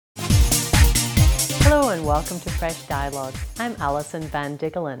and welcome to Fresh Dialogues. I'm Alison Van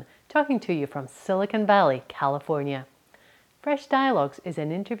Diggelen, talking to you from Silicon Valley, California. Fresh Dialogues is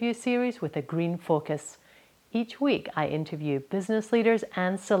an interview series with a green focus. Each week I interview business leaders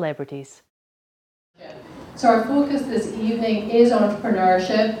and celebrities. So our focus this evening is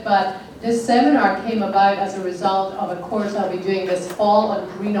entrepreneurship, but this seminar came about as a result of a course I'll be doing this fall on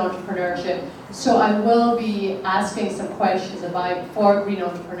green entrepreneurship. So I will be asking some questions for green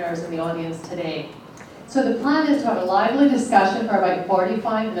entrepreneurs in the audience today. So the plan is to have a lively discussion for about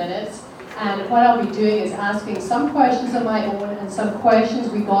 45 minutes, and what I'll be doing is asking some questions of my own and some questions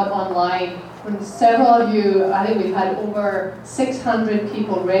we got online. When several of you, I think we've had over 600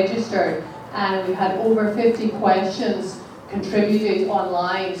 people registered, and we've had over 50 questions contributed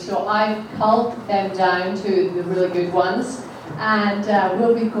online. So I've culled them down to the really good ones. And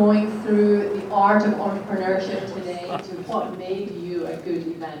we'll be going through the art of entrepreneurship today to what made you a good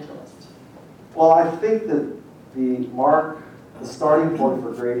evangelist. Well, I think that the starting point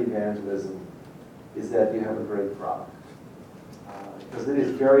for great evangelism is that you have a great product. Because it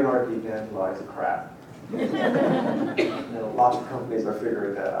is very hard to evangelize crap. Lots of companies are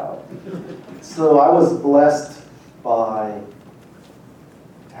figuring that out. So I was blessed by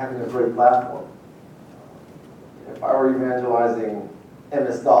having a great platform. If I were evangelizing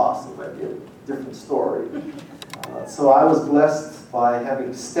MS-DOS, it might be a different story. So I was blessed by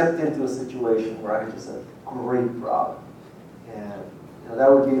having stepped into a situation where I just had a great product. And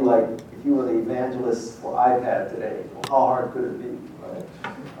that would be like if you were the evangelist for iPad today. Well, how hard could it be? Right?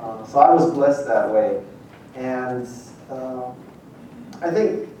 So I was blessed that way. And I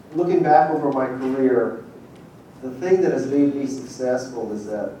think looking back over my career, the thing that has made me successful is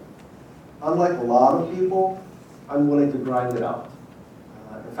that, unlike a lot of people, I'm willing to grind it out.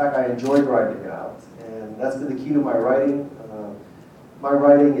 In fact, I enjoy grinding it out. And that's been the key to my writing. My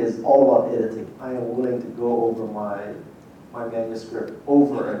writing is all about editing. I am willing to go over my manuscript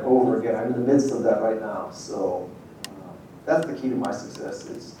over and over again. I'm in the midst of that right now. So that's the key to my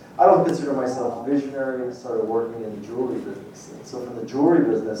success. I don't consider myself a visionary. I started working in the jewelry business. And so from the jewelry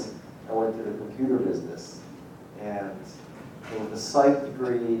business, I went to the computer business. And with a psych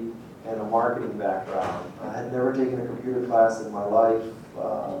degree and a marketing background, I had never taken a computer class in my life.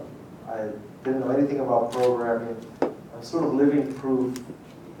 I didn't know anything about programming. I'm sort of living proof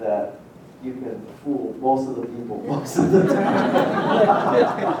that you can fool most of the people most of the time.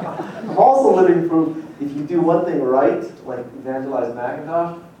 I'm also living proof if you do one thing right, like evangelize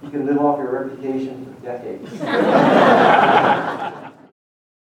Macintosh, you can live off your reputation for decades.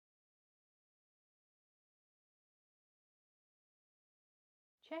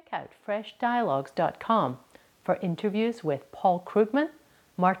 Check out freshdialogues.com for interviews with Paul Krugman,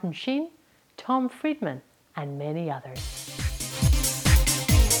 Martin Sheen, Tom Friedman, and many others.